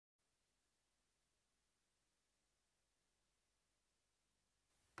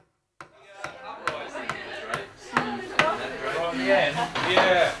again.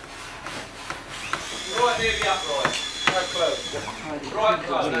 Yeah. Right near the upright. Right close. Right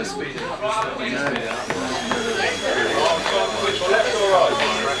close. No speed. Right up against it. Which one? Left or right?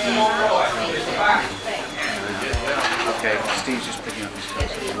 More right. It's the back. Okay, Steve's just picking up his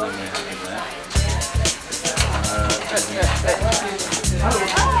clothes.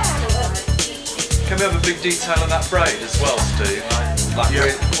 Can we have a big detail on that braid as well, Steve? Like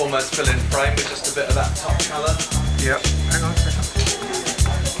we're almost filling frame with just a bit of that top colour. Yep. Hang on a second.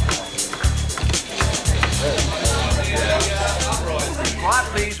 Quiet,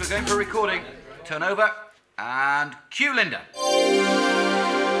 please. We're going for recording. Turn over and cue Linda.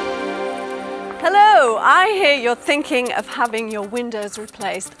 Hello, I hear you're thinking of having your windows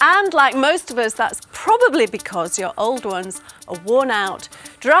replaced, and like most of us, that's probably because your old ones are worn out,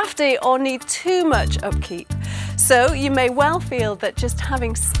 drafty or need too much upkeep. So you may well feel that just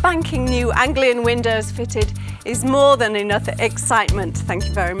having spanking new Anglian windows fitted is more than enough excitement, thank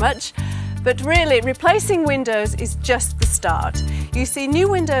you very much. But really, replacing windows is just the start. You see, new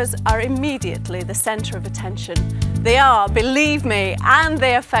windows are immediately the centre of attention. They are, believe me, and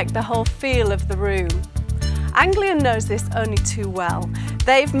they affect the whole feel of the room. Anglian knows this only too well.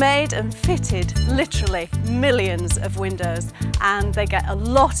 They've made and fitted literally millions of windows, and they get a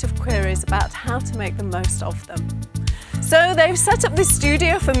lot of queries about how to make the most of them. So they've set up this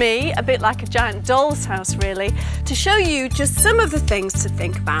studio for me, a bit like a giant doll's house really, to show you just some of the things to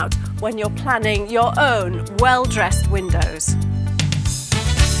think about when you're planning your own well-dressed windows.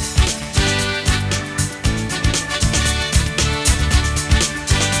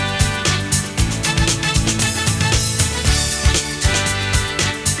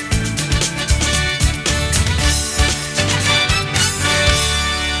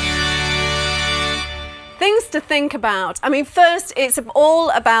 Things to think about. I mean, first, it's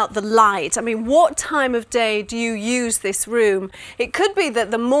all about the light. I mean, what time of day do you use this room? It could be that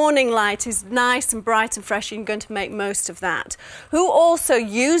the morning light is nice and bright and fresh and you're going to make most of that. Who also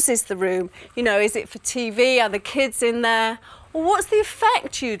uses the room? You know, is it for TV? Are the kids in there? Or what's the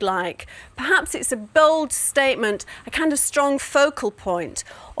effect you'd like? Perhaps it's a bold statement, a kind of strong focal point.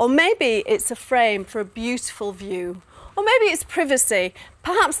 Or maybe it's a frame for a beautiful view. Or maybe it's privacy.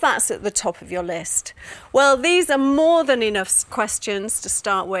 Perhaps that's at the top of your list. Well, these are more than enough questions to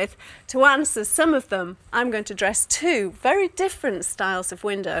start with. To answer some of them, I'm going to dress two very different styles of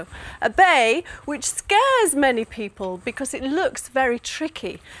window. A bay, which scares many people because it looks very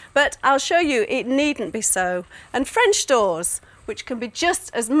tricky, but I'll show you it needn't be so. And French doors, which can be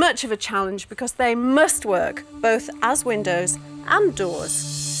just as much of a challenge because they must work both as windows and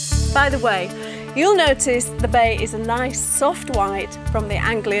doors. By the way, you'll notice the bay is a nice soft white from the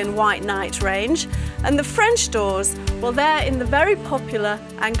Anglian White Knight range, and the French doors, well, they're in the very popular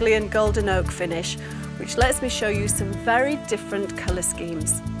Anglian golden oak finish, which lets me show you some very different colour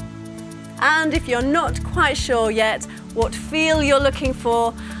schemes. And if you're not quite sure yet what feel you're looking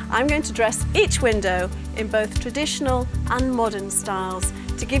for, I'm going to dress each window in both traditional and modern styles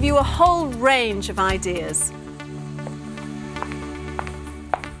to give you a whole range of ideas.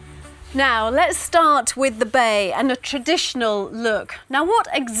 Now, let's start with the bay and a traditional look. Now, what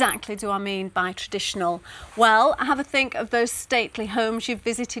exactly do I mean by traditional? Well, have a think of those stately homes you've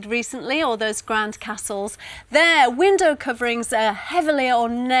visited recently or those grand castles. Their window coverings are heavily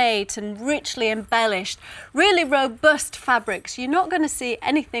ornate and richly embellished, really robust fabrics. You're not going to see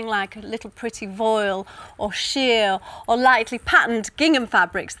anything like a little pretty voile or sheer or lightly patterned gingham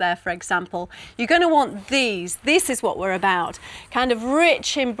fabrics there, for example. You're going to want these. This is what we're about. Kind of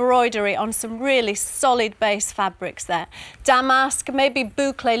rich embroidery on some really solid base fabrics there. Damask, maybe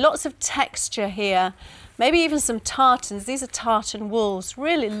boucle, lots of texture here. Maybe even some tartans. These are tartan wools,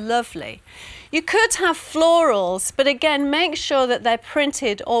 really lovely. You could have florals, but again, make sure that they're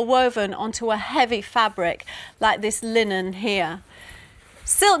printed or woven onto a heavy fabric like this linen here.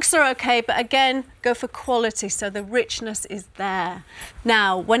 Silks are okay, but again, go for quality so the richness is there.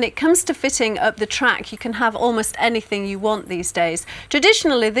 Now, when it comes to fitting up the track, you can have almost anything you want these days.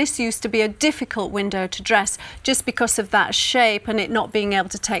 Traditionally, this used to be a difficult window to dress just because of that shape and it not being able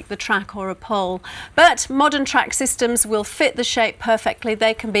to take the track or a pole. But modern track systems will fit the shape perfectly.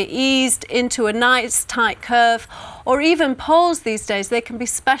 They can be eased into a nice tight curve, or even poles these days, they can be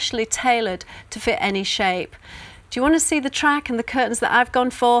specially tailored to fit any shape. Do you want to see the track and the curtains that I've gone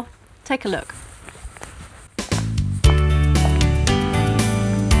for? Take a look.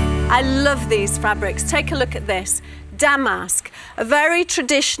 I love these fabrics. Take a look at this. Damask, a very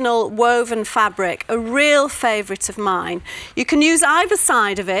traditional woven fabric, a real favourite of mine. You can use either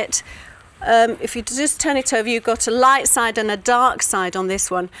side of it if you just turn it over, you've got a light side and a dark side on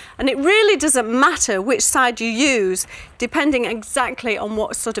this one. And it really doesn't matter which side you use, depending exactly on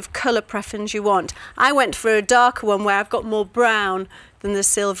what sort of colour preference you want. I went for a darker one where I've got more brown than the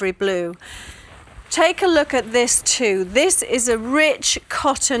silvery blue. Take a look at this too. This is a rich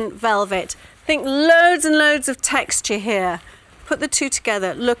cotton velvet. Think loads and loads of texture here. Put the two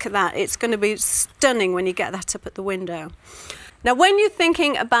together, look at that. It's going to be stunning when you get that up at the window. Now, when you're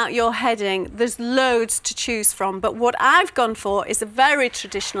thinking about your heading, there's loads to choose from, but what I've gone for is a very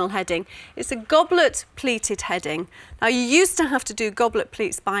traditional heading. It's a goblet pleated heading. Now, you used to have to do goblet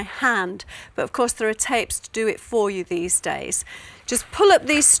pleats by hand, but of course there are tapes to do it for you these days. Just pull up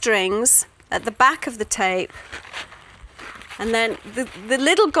these strings at the back of the tape, and then the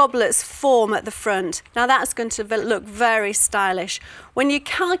little goblets form at the front. Now that's going to look very stylish. When you're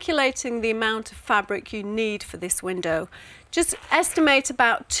calculating the amount of fabric you need for this window, just estimate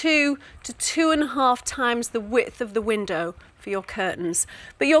about 2 to 2.5 times the width of the window for your curtains.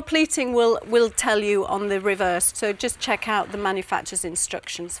 But your pleating will tell you on the reverse, so just check out the manufacturer's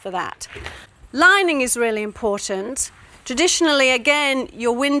instructions for that. Lining is really important. Traditionally, again,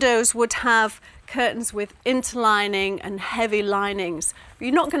 your windows would have curtains with interlining and heavy linings.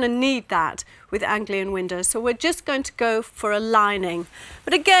 You're not going to need that with Anglian windows, so we're just going to go for a lining.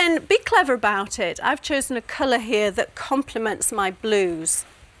 But again, be clever about it. I've chosen a colour here that complements my blues.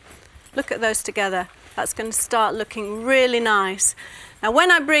 Look at those together. That's going to start looking really nice. Now,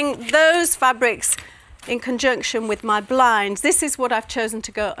 when I bring those fabrics in conjunction with my blinds, this is what I've chosen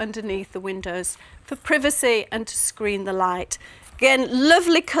to go underneath the windows for privacy and to screen the light. Again,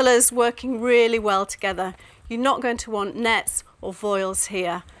 lovely colours working really well together. You're not going to want nets or voiles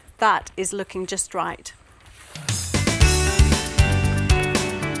here. That is looking just right.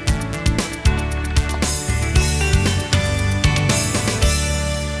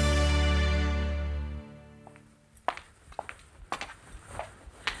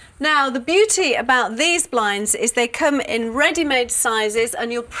 Now, the beauty about these blinds is they come in ready-made sizes,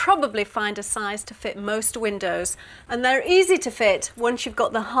 and you'll probably find a size to fit most windows. And they're easy to fit once you've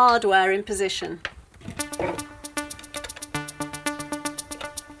got the hardware in position.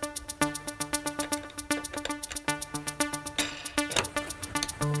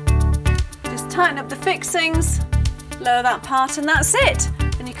 Just tighten up the fixings, lower that part, and that's it.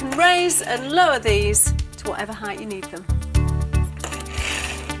 And you can raise and lower these to whatever height you need them.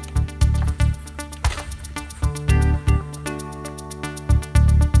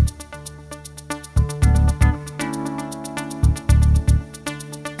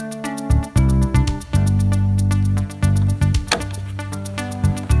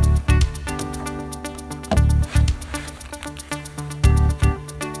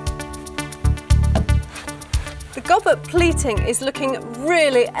 Goblet pleating is looking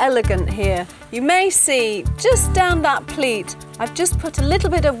really elegant here. You may see just down that pleat, I've just put a little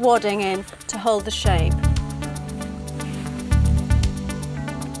bit of wadding in to hold the shape.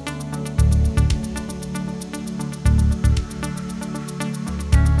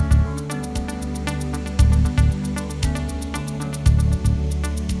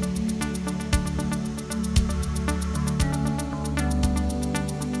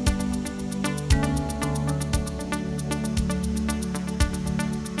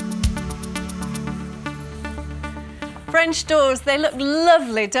 French doors, they look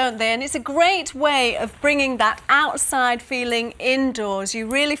lovely, don't they? And it's a great way of bringing that outside feeling indoors. You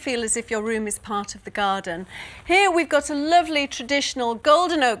really feel as if your room is part of the garden. Here we've got a lovely traditional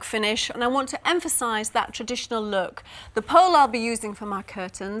golden oak finish, and I want to emphasise that traditional look. The pole I'll be using for my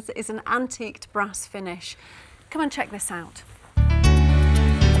curtains is an antiqued brass finish. Come and check this out.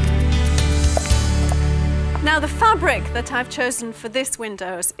 Now, the fabric that I've chosen for this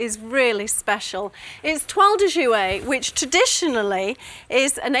windows is really special. It's toile de jouet, which traditionally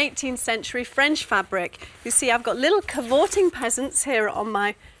is an 18th century French fabric. You see, I've got little cavorting peasants here on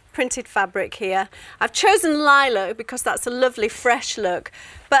my printed fabric here. I've chosen lilac because that's a lovely fresh look,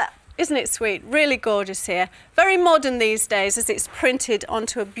 but isn't it sweet? Really gorgeous here. Very modern these days as it's printed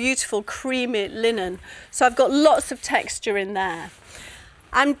onto a beautiful creamy linen. So I've got lots of texture in there.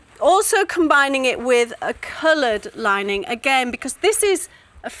 I'm also combining it with a coloured lining, again, because this is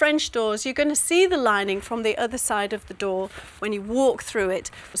a French doors. You're going to see the lining from the other side of the door when you walk through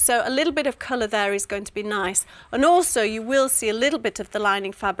it. So a little bit of colour there is going to be nice. And also you will see a little bit of the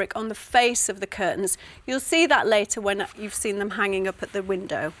lining fabric on the face of the curtains. You'll see that later when you've seen them hanging up at the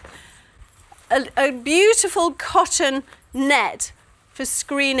window. A beautiful cotton net for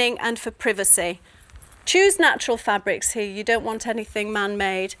screening and for privacy. Choose natural fabrics here. You don't want anything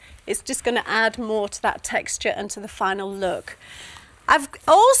man-made. It's just going to add more to that texture and to the final look. I've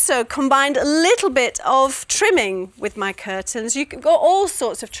also combined a little bit of trimming with my curtains. You've got all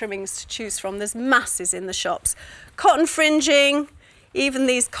sorts of trimmings to choose from. There's masses in the shops. Cotton fringing, even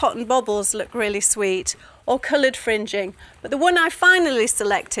these cotton bobbles look really sweet, or coloured fringing. But the one I finally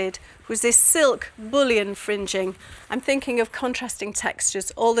selected was this silk bullion fringing. I'm thinking of contrasting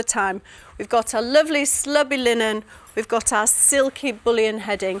textures all the time. We've got our lovely slubby linen, we've got our silky bullion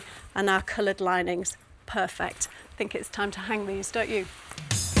heading and our coloured linings. Perfect. I think it's time to hang these, don't you?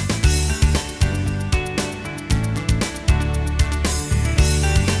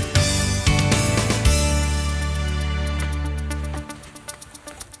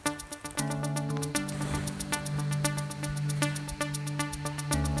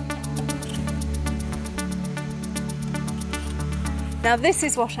 Now this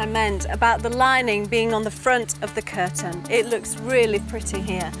is what I meant about the lining being on the front of the curtain. It looks really pretty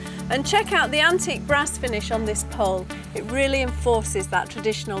here. And check out the antique brass finish on this pole. It really enforces that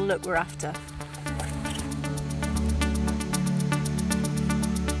traditional look we're after.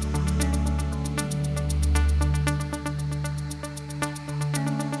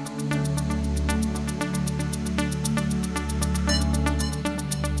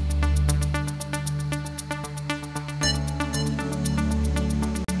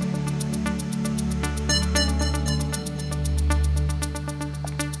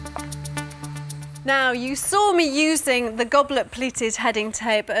 Now, you saw me using the goblet pleated heading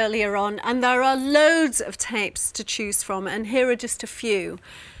tape earlier on, and there are loads of tapes to choose from, and here are just a few.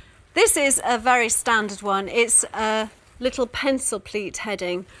 This is a very standard one. It's a little pencil pleat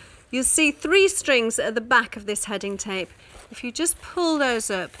heading. You'll see 3 strings at the back of this heading tape. If you just pull those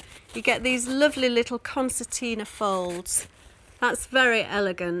up, you get these lovely little concertina folds. That's very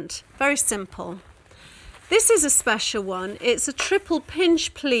elegant, very simple. This is a special one. It's a triple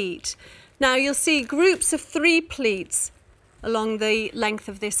pinch pleat. Now you'll see groups of 3 pleats along the length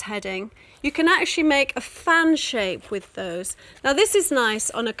of this heading. You can actually make a fan shape with those. Now this is nice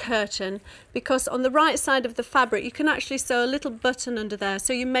on a curtain because on the right side of the fabric you can actually sew a little button under there,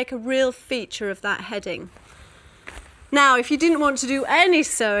 so you make a real feature of that heading. Now if you didn't want to do any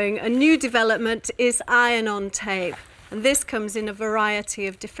sewing, a new development is iron-on tape, and this comes in a variety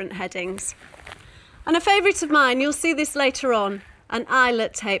of different headings. And a favourite of mine, you'll see this later on, an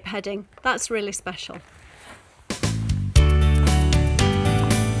eyelet tape heading. That's really special.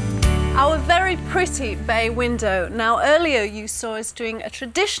 Our very pretty bay window. Now earlier you saw us doing a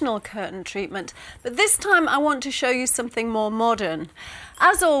traditional curtain treatment, but this time I want to show you something more modern.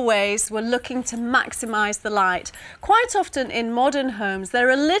 As always, we're looking to maximise the light. Quite often in modern homes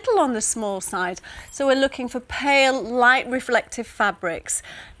they're a little on the small side, so we're looking for pale, light reflective fabrics.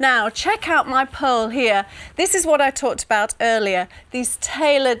 Now check out my pole here. This is what I talked about earlier, these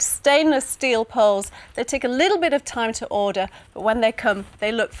tailored stainless steel poles. They take a little bit of time to order, but when they come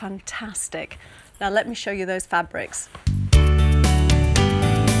they look fantastic. Now let me show you those fabrics.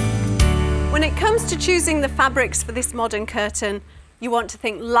 When it comes to choosing the fabrics for this modern curtain, you want to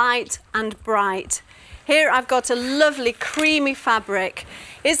think light and bright. Here I've got a lovely creamy fabric.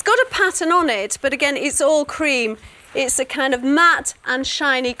 It's got a pattern on it, but again, it's all cream. It's a kind of matte and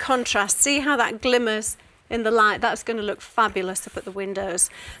shiny contrast. See how that glimmers in the light? That's going to look fabulous up at the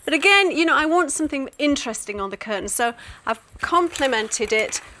windows. But again, you know, I want something interesting on the curtain, so I've complemented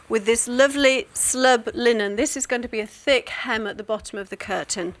it with this lovely slub linen. This is going to be a thick hem at the bottom of the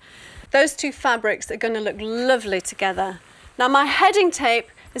curtain. Those 2 fabrics are going to look lovely together. Now my heading tape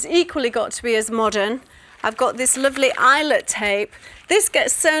has equally got to be as modern. I've got this lovely eyelet tape. This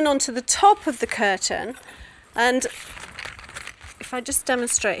gets sewn onto the top of the curtain, and if I just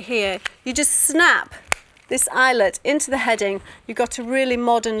demonstrate here, you just snap this eyelet into the heading. You've got a really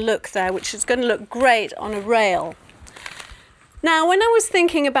modern look there, which is going to look great on a rail. Now, when I was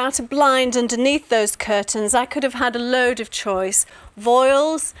thinking about a blind underneath those curtains, I could have had a load of choice.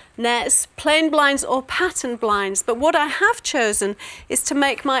 Voiles, nets, plain blinds or pattern blinds. But what I have chosen is to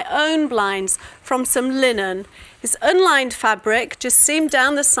make my own blinds from some linen. It's unlined fabric, just seamed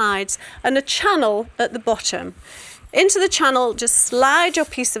down the sides, and a channel at the bottom. Into the channel, just slide your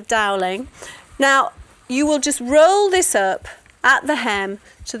piece of doweling. Now, you will just roll this up at the hem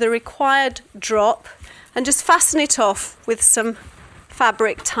to the required drop, and just fasten it off with some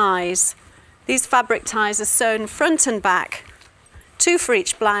fabric ties. These fabric ties are sewn front and back, 2 for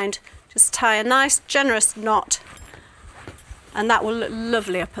each blind. Just tie a nice generous knot, and that will look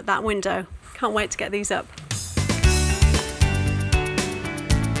lovely up at that window. Can't wait to get these up.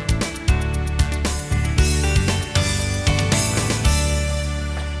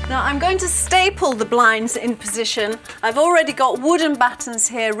 Now I'm going to staple the blinds in position. I've already got wooden battens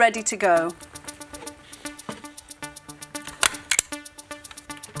here ready to go.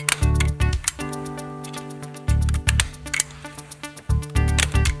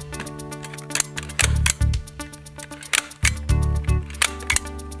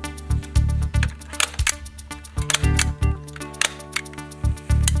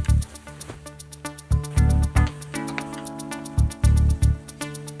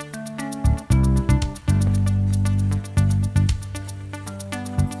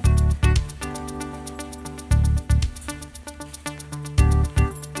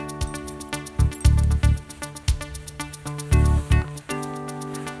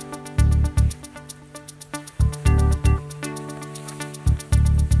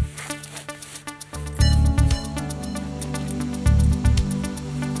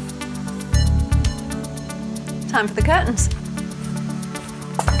 Time for the curtains.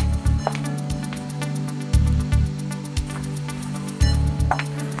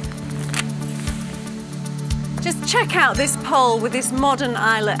 Just check out this pole with this modern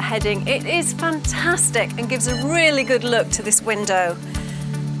eyelet heading. It is fantastic and gives a really good look to this window.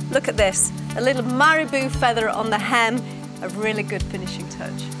 Look at this, a little marabou feather on the hem, a really good finishing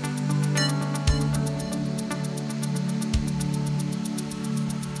touch.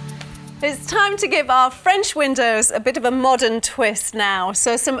 It's time to give our French windows a bit of a modern twist now.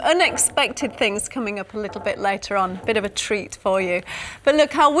 So some unexpected things coming up a little bit later on, a bit of a treat for you. But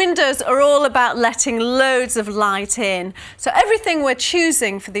look, our windows are all about letting loads of light in. So everything we're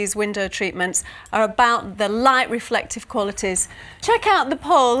choosing for these window treatments are about the light reflective qualities. Check out the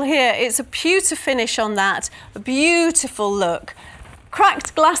pole here. It's a pewter finish on that, a beautiful look.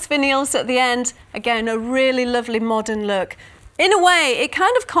 Cracked glass finials at the end, again, a really lovely modern look. In a way, it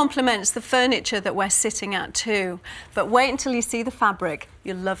kind of complements the furniture that we're sitting at too. But wait until you see the fabric.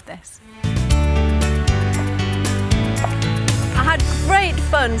 You'll love this. I had great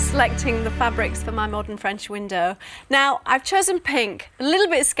fun selecting the fabrics for my modern French window. Now, I've chosen pink. A little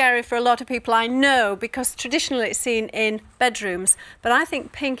bit scary for a lot of people, I know, because traditionally it's seen in bedrooms. But I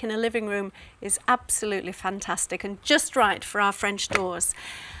think pink in a living room is absolutely fantastic and just right for our French doors.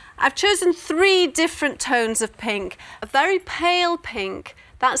 I've chosen 3 different tones of pink. A very pale pink,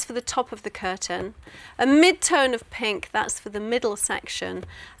 that's for the top of the curtain. A mid-tone of pink, that's for the middle section.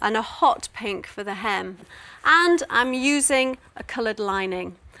 And a hot pink for the hem. And I'm using a coloured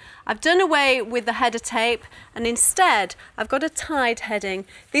lining. I've done away with the header tape and instead I've got a tied heading.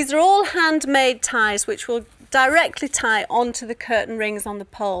 These are all handmade ties which will directly tie onto the curtain rings on the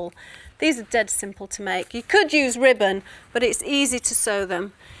pole. These are dead simple to make. You could use ribbon, but it's easy to sew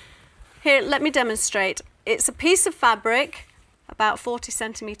them. Here, let me demonstrate. It's a piece of fabric, about 40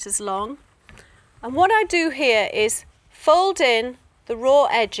 centimetres long. And what I do here is fold in the raw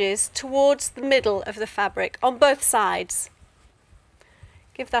edges towards the middle of the fabric on both sides.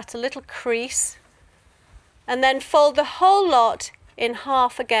 Give that a little crease. And then fold the whole lot in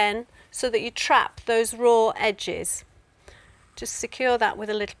half again so that you trap those raw edges. Just secure that with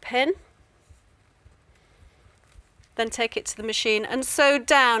a little pin. Then take it to the machine and sew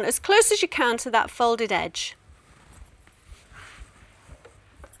down as close as you can to that folded edge.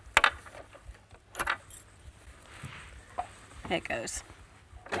 Here it goes.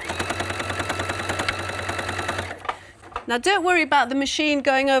 Now don't worry about the machine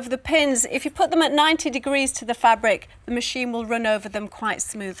going over the pins. If you put them at 90 degrees to the fabric, the machine will run over them quite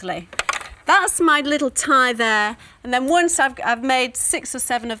smoothly. That's my little tie there, and then once I've made 6 or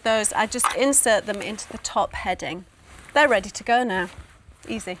 7 of those, I just insert them into the top heading. They're ready to go now.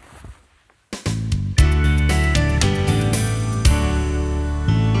 Easy.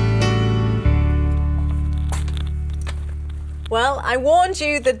 Well, I warned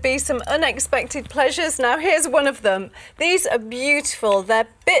you there'd be some unexpected pleasures. Now here's one of them. These are beautiful. They're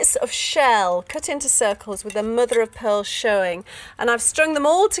bits of shell cut into circles with a mother of pearl showing. And I've strung them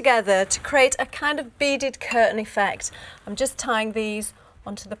all together to create a kind of beaded curtain effect. I'm just tying these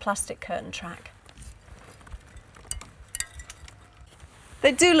onto the plastic curtain track.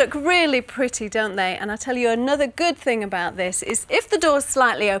 They do look really pretty, don't they? And I tell you, another good thing about this is if the door's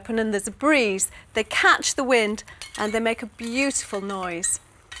slightly open and there's a breeze, they catch the wind and they make a beautiful noise.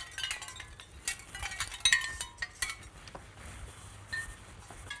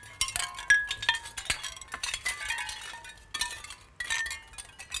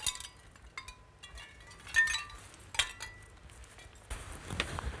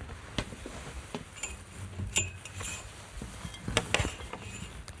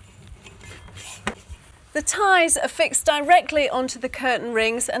 The ties are fixed directly onto the curtain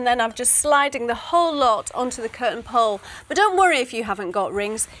rings and then I'm just sliding the whole lot onto the curtain pole. But don't worry if you haven't got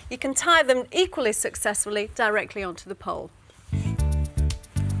rings, you can tie them equally successfully directly onto the pole.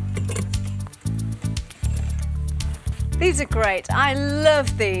 These are great, I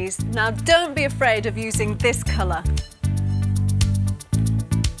love these. Now don't be afraid of using this colour.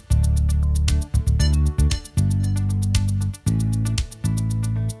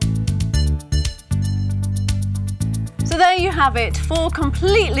 So there you have it, 4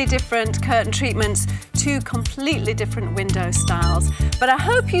 completely different curtain treatments, 2 completely different window styles. But I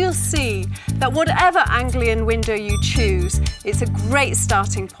hope you'll see that whatever Anglian window you choose, it's a great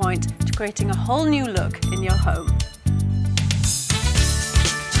starting point to creating a whole new look in your home.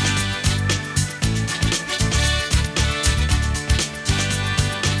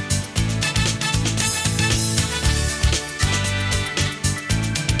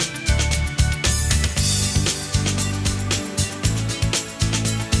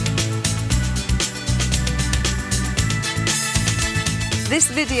 This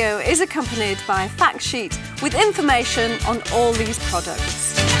video is accompanied by a fact sheet with information on all these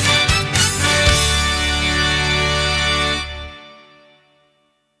products.